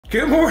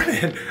Good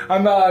morning.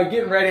 I'm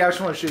getting ready. I just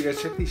want to show you guys,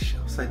 check these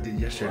shelves I did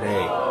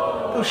yesterday.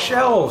 Those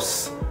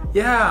shelves.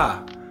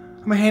 Yeah.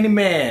 I'm a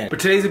handyman. But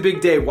today's a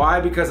big day.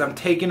 Why? Because I'm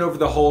taking over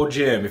the whole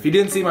gym. If you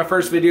didn't see my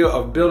first video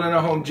of building a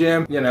home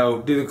gym, you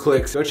know, do the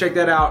clicks. Go check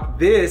that out.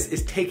 This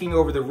is taking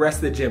over the rest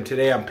of the gym.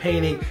 Today I'm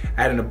painting,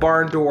 adding a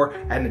barn door,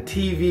 adding a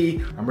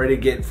TV. I'm ready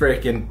to get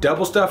freaking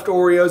double stuffed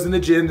Oreos in the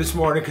gym this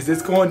morning because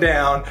it's going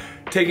down.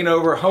 Taking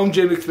over home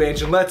gym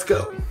expansion. Let's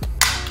go.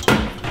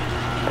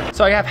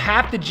 So I have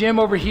half the gym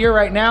over here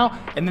right now,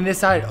 and then this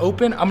side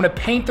open. I'm gonna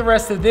paint the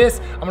rest of this.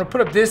 I'm gonna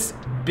put up this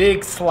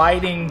big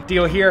sliding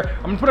deal here.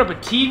 I'm gonna put up a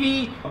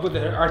TV with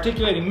an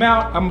articulating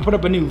mount. I'm gonna put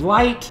up a new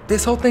light.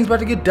 This whole thing's about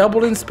to get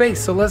doubled in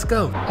space, so let's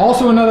go.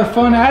 Also another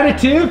fun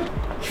additive.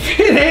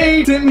 Fit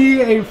Aid sent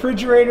me a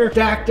refrigerator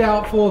stacked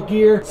out full of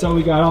gear. So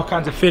we got all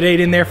kinds of Fit Aid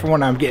in there for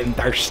when I'm getting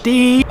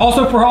thirsty.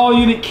 Also for all of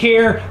you that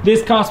care,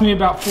 this cost me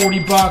about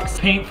 40 bucks.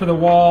 Paint for the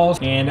walls,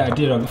 and I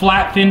did a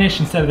flat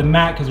finish instead of the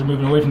matte because we're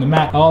moving away from the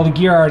matte. All the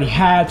gear I already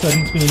had, so I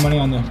didn't spend any money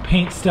on the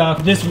paint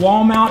stuff. This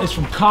wall mount is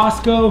from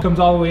Costco. Comes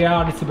all the way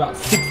out. It's about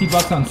 60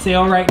 bucks on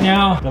sale right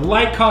now. The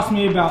light cost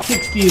me about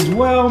 60 as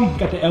well.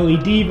 Got the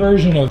LED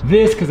version of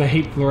this because I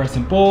hate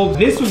fluorescent bulbs.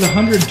 This was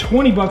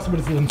 120 bucks, but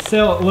it's on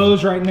sale at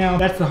Lowe's right now.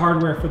 That's the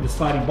hardware for the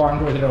sliding barn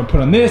door that I would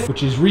put on this,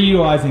 which is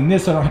reutilizing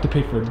this so I don't have to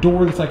pay for a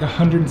door that's like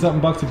 100 and something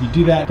bucks if you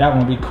do that. That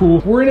one would be cool.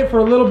 We're in it for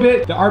a little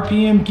bit. The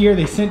RPM gear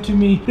they sent to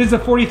me. This is a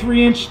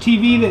 43-inch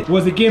TV that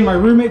was, again, my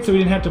roommate, so we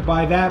didn't have to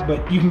buy that,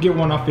 but you can get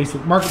one off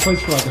Facebook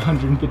Marketplace for like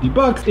 150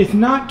 bucks. It's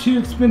not too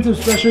expensive,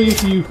 especially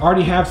if you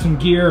already have some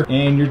gear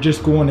and you're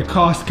just going to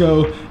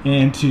Costco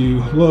and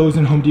to Lowe's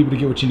and Home Depot to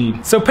get what you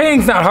need. So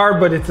painting's not hard,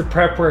 but it's the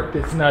prep work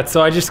that's nuts,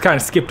 so I just kind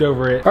of skipped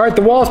over it. All right,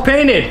 the wall's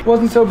painted.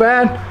 Wasn't so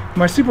bad.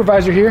 My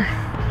supervisor here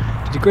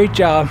did a great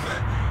job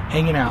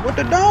hanging out. What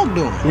the dog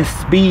doing? This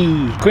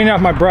speed. Cleaning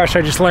off my brush,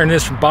 I just learned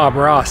this from Bob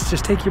Ross.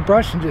 Just take your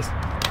brush and just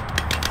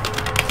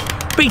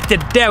beat the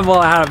devil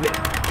out of it.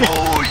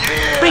 Oh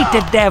yeah!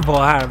 Beat the devil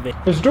out of it.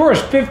 This door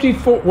is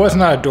 54, well, it's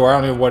not a door, I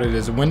don't know what it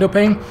is, a window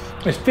pane.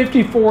 It's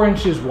 54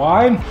 inches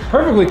wide.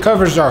 Perfectly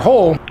covers our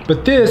hole,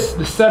 but this,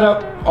 the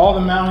setup, all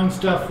the mounting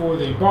stuff for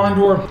the barn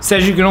door,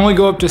 says you can only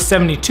go up to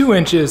 72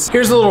 inches.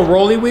 Here's the little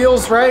rolly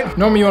wheels, right?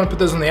 Normally you wanna put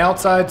those on the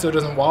outside so it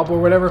doesn't wobble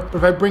or whatever, but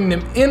if I bring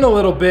them in a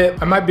little bit,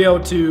 I might be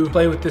able to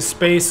play with this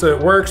space so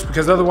it works,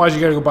 because otherwise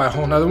you gotta go buy a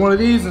whole nother one of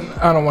these, and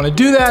I don't wanna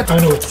do that. I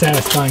know it's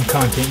satisfying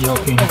content y'all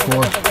came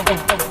for.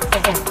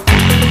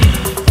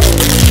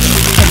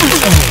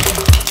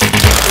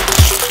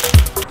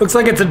 Looks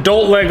like it's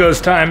adult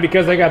Legos time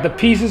because I got the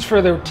pieces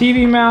for the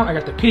TV mount, I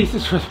got the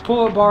pieces for the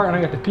pull-up bar, and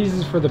I got the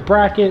pieces for the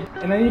bracket.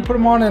 And I need to put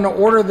them on in an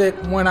order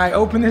that when I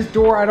open this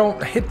door, I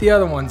don't hit the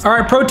other ones. All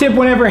right, pro tip,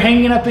 whenever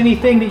hanging up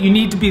anything that you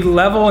need to be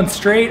level and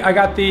straight, I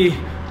got the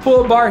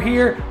pull-up bar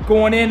here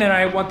going in, and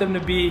I want them to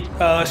be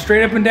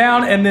straight up and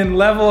down and then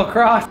level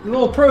across. The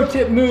little pro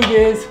tip move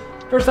is,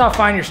 first off,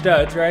 find your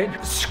studs,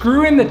 right?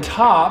 Screw in the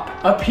top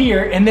up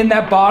here, and then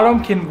that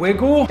bottom can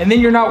wiggle, and then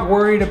you're not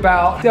worried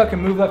about, see how I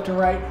can move left and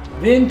right.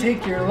 Then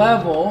take your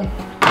level,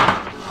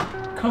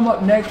 come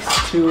up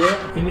next to it,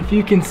 and if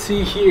you can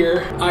see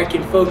here, I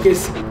can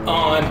focus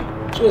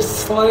on just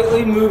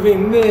slightly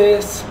moving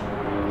this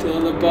till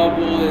the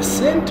bubble is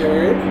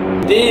centered,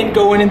 then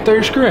go in and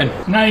third screw in.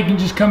 Now you can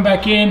just come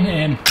back in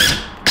and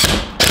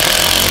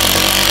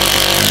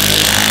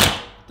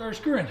third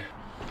screw in.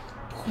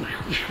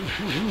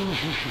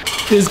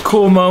 This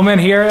cool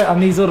moment here on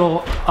these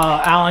little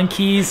Allen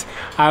keys.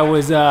 I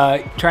was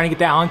trying to get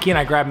the Allen key and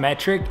I grabbed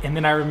metric, and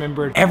then I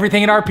remembered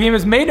everything in RPM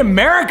is made in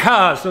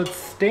America, so it's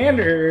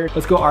standard.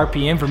 Let's go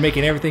RPM for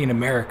making everything in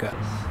America.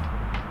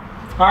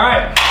 All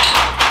right,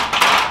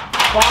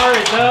 bar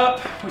is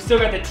up. We still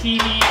got the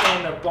TV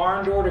and the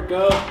barn door to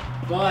go,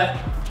 but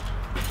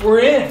we're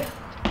in.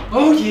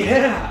 Oh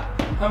yeah.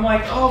 I'm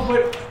like, oh,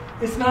 but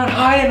it's not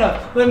high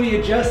enough. Let me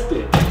adjust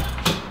it.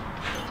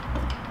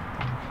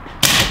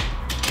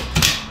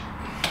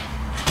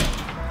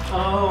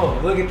 Oh,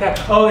 look at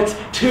that. Oh, it's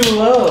too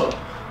low.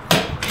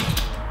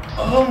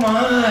 Oh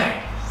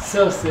my,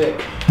 so sick.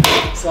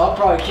 So I'll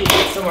probably keep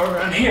it somewhere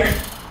around here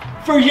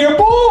for your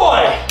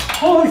boy.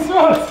 Holy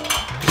smokes,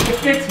 it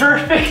fits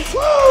perfect.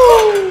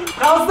 Woo!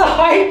 How's the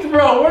height,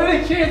 bro? What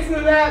are the chances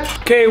of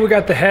that? Okay, we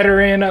got the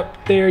header in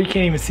up there. You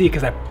can't even see it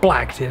because I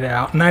blacked it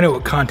out. And I know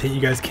what content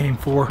you guys came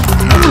for.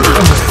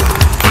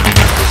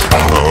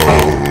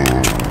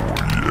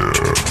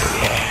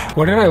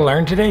 What did I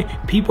learn today?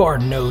 People are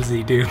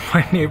nosy, dude.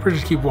 My neighbors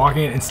just keep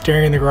walking and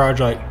staring in the garage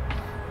like,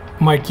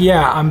 I'm like,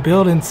 yeah, I'm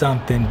building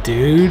something,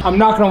 dude. I'm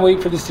not gonna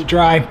wait for this to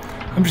dry.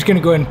 I'm just gonna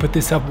go ahead and put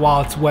this up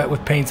while it's wet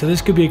with paint. So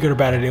this could be a good or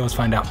bad idea, let's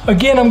find out.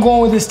 Again, I'm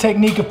going with this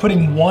technique of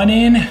putting one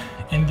in,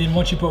 and then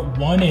once you put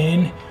one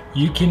in,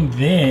 you can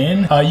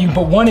then, you can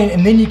put one in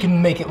and then you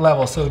can make it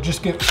level. So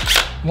just get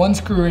one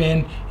screw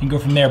in and go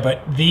from there.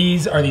 But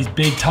these are these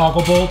big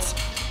toggle bolts.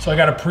 So I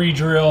got a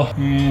pre-drill,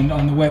 and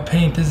on the wet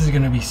paint, this is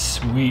gonna be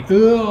sweet.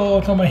 Oh,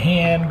 it's on my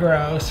hand,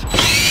 gross.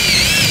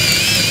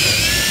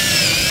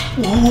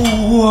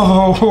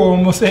 Whoa,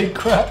 almost ate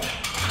crap.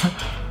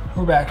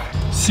 we're back.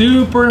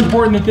 Super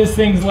important that this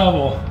thing's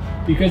level,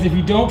 because if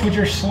you don't put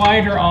your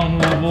slider on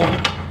level,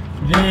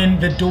 then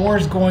the door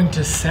is going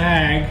to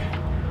sag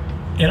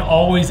and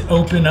always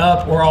open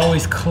up or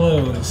always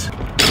close.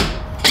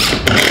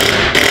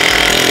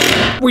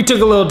 We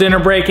took a little dinner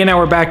break and now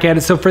we're back at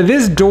it. So for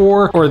this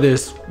door, or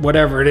this,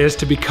 whatever it is,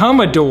 to become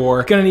a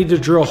door, gonna need to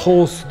drill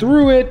holes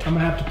through it. I'm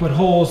gonna have to put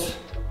holes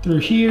through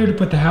here to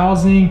put the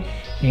housing,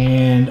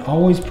 and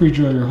always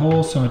pre-drill your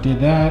holes, so I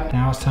did that.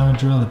 Now it's time to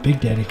drill the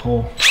Big Daddy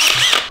hole.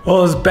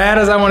 Well, as bad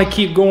as I wanna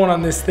keep going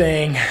on this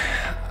thing,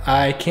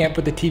 I can't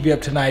put the TV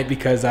up tonight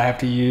because I have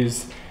to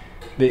use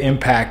the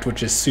impact,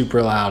 which is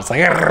super loud. It's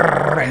like,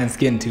 and it's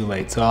getting too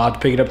late, so I'll have to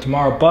pick it up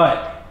tomorrow,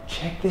 but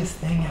check this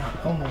thing out.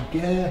 Oh my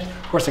God.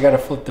 Of course, I gotta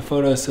flip the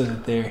photos so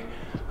that they're,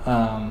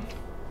 so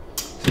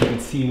you can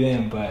see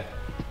them, but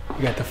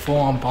we got the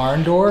full-on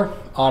barn door,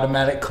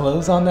 automatic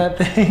close on that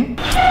thing.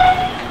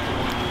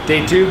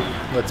 Day 2,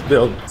 let's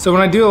build. So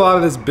when I do a lot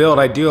of this build,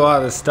 I do a lot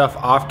of this stuff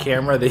off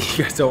camera that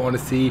you guys don't wanna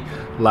see,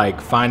 like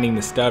finding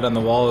the stud on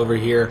the wall over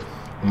here,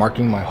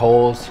 marking my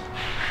holes.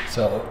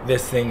 So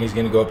this thing is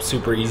gonna go up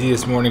super easy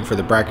this morning for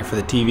the bracket for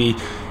the TV,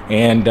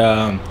 and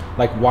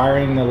like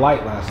wiring the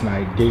light last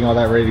night, getting all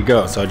that ready to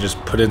go. So I just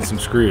put in some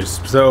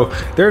screws. So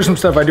there's some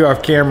stuff I do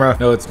off camera.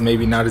 No, it's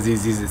maybe not as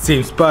easy as it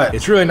seems, but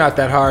it's really not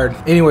that hard.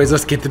 Anyways,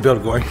 let's get the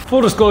build going.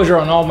 Full disclosure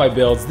on all my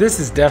builds, this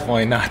is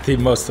definitely not the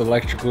most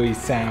electrically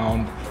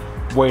sound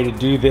way to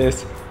do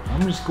this.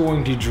 I'm just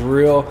going to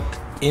drill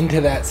into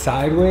that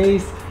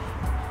sideways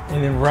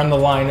and then run the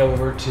line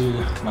over to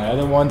my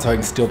other one so I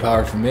can steal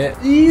power from it.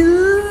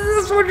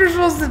 Is this what you're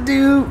supposed to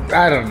do?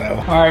 I don't know.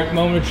 All right,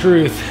 moment of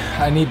truth.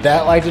 I need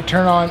that light to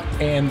turn on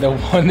and the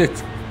one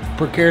that's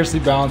precariously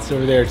balanced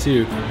over there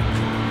too.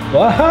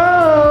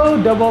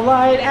 Whoa, double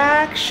light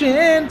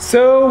action.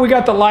 So we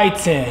got the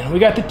lights in, we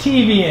got the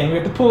TV in, we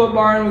got the pull-up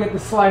barn, we got the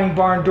sliding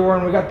barn door,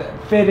 and we got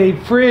the fitted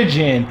fridge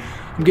in.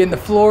 I'm getting the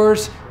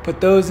floors, put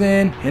those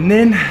in, and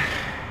then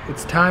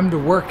it's time to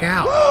work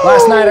out.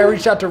 Last night I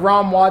reached out to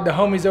Ramwad, the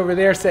homies over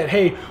there, said,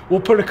 hey,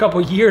 we'll put a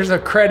couple years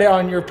of credit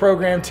on your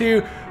program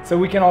too, so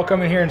we can all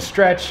come in here and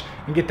stretch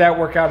and get that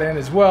workout in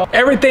as well.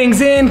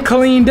 Everything's in,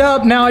 cleaned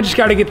up. Now I just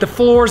gotta get the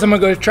floors. I'm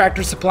gonna go to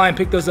Tractor Supply and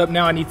pick those up.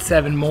 Now I need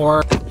 7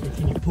 more.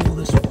 Can you pull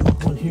this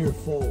one here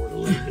forward a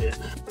little bit?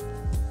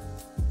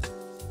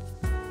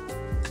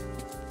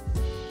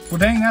 Well,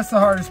 dang, that's the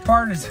hardest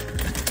part, is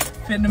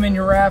fitting them in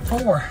your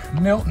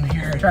RAV4. Milton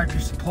here, Tractor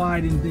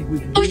Supply, didn't think we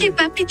could do it.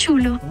 Papi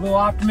chulo. A little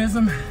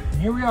optimism,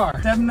 here we are.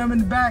 7 of them in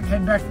the back,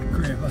 head back to the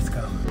crib, let's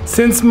go.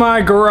 Since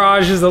my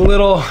garage is a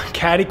little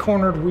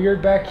catty-cornered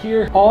weird back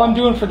here, all I'm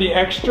doing for the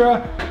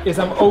extra is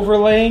I'm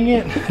overlaying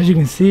it, as you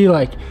can see,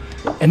 like,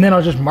 and then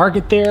I'll just mark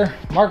it there,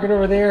 mark it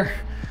over there.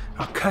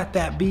 I'll cut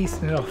that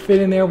beast and it'll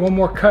fit in there. One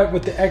more cut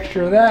with the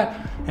extra of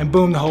that, and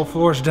boom, the whole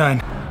floor's done.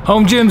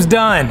 Home gym's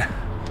done,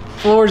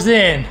 floor's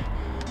in.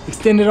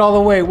 Extended all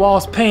the way,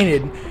 walls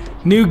painted,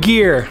 new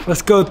gear.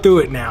 Let's go through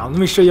it now. Let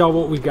me show y'all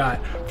what we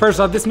got. First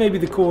off, this may be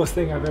the coolest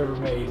thing I've ever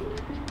made.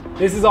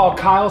 This is all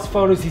Kyle's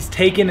photos he's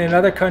taken in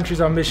other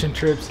countries on mission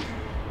trips.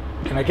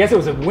 And I guess it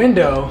was a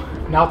window,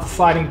 now it's a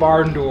sliding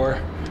barn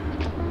door.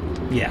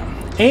 Yeah,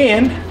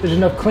 and there's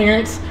enough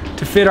clearance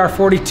to fit our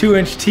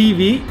 42-inch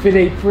TV, fit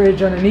a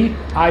fridge underneath,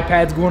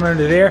 iPad's going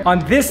under there. On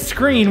this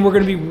screen, we're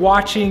gonna be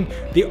watching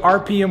the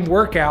RPM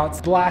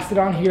workouts. Blast it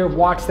on here,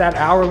 watch that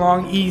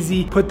hour-long,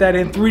 easy, put that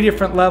in 3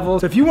 different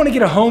levels. So if you wanna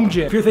get a home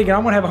gym, if you're thinking, I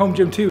wanna have a home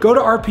gym too, go to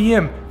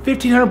RPM.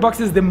 1,500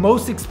 bucks is the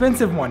most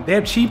expensive one. They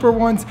have cheaper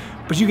ones,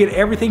 but you get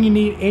everything you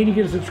need and you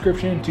get a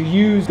subscription to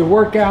use the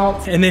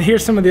workouts. And then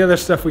here's some of the other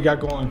stuff we got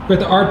going. We got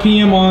the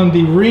RPM on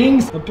the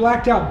rings, the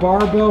blacked out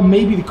barbell,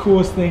 maybe the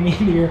coolest thing in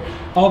here.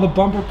 All the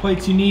bumper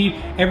plates you need,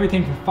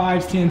 everything from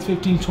 5s, 10s,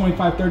 15s,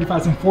 25s,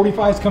 35s, and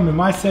 45s come in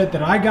my set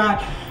that I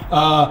got.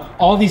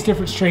 All these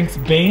different strengths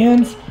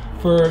bands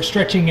for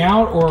stretching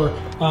out or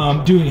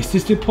doing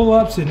assisted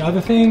pull-ups and other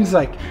things.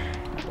 Like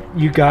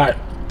you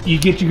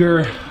get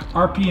your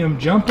RPM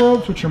jump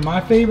ropes, which are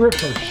my favorite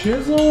for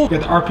shizzle. You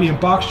got the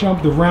RPM box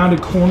jump, the rounded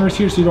corners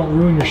here so you don't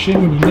ruin your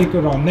shin when you nick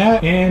it on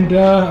that. And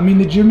I mean,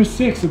 the gym is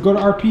sick, so go to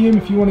RPM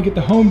if you want to get the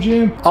home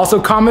gym.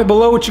 Also comment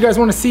below what you guys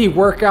want to see,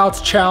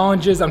 workouts,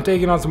 challenges. I'm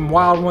taking on some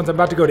wild ones. I'm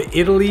about to go to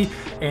Italy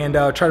and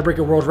try to break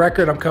a world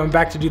record. I'm coming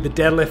back to do the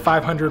deadlift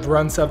 500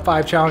 run sub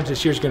 5 challenge.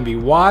 This year's gonna be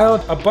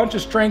wild. A bunch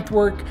of strength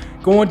work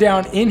going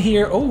down in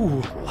here.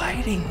 Oh,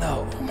 lighting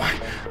though.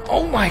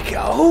 Oh my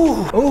God,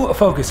 oh,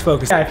 focus.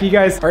 Yeah, if you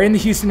guys are in the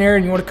Houston area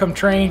and you wanna come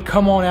train,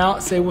 come on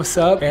out, say what's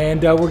up,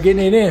 and we're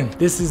getting it in.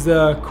 This is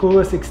the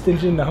coolest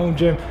extension, the home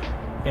gym,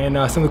 and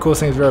some of the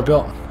coolest things we've ever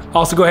built.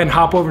 Also, go ahead and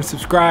hop over and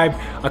subscribe.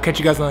 I'll catch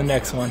you guys on the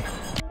next one.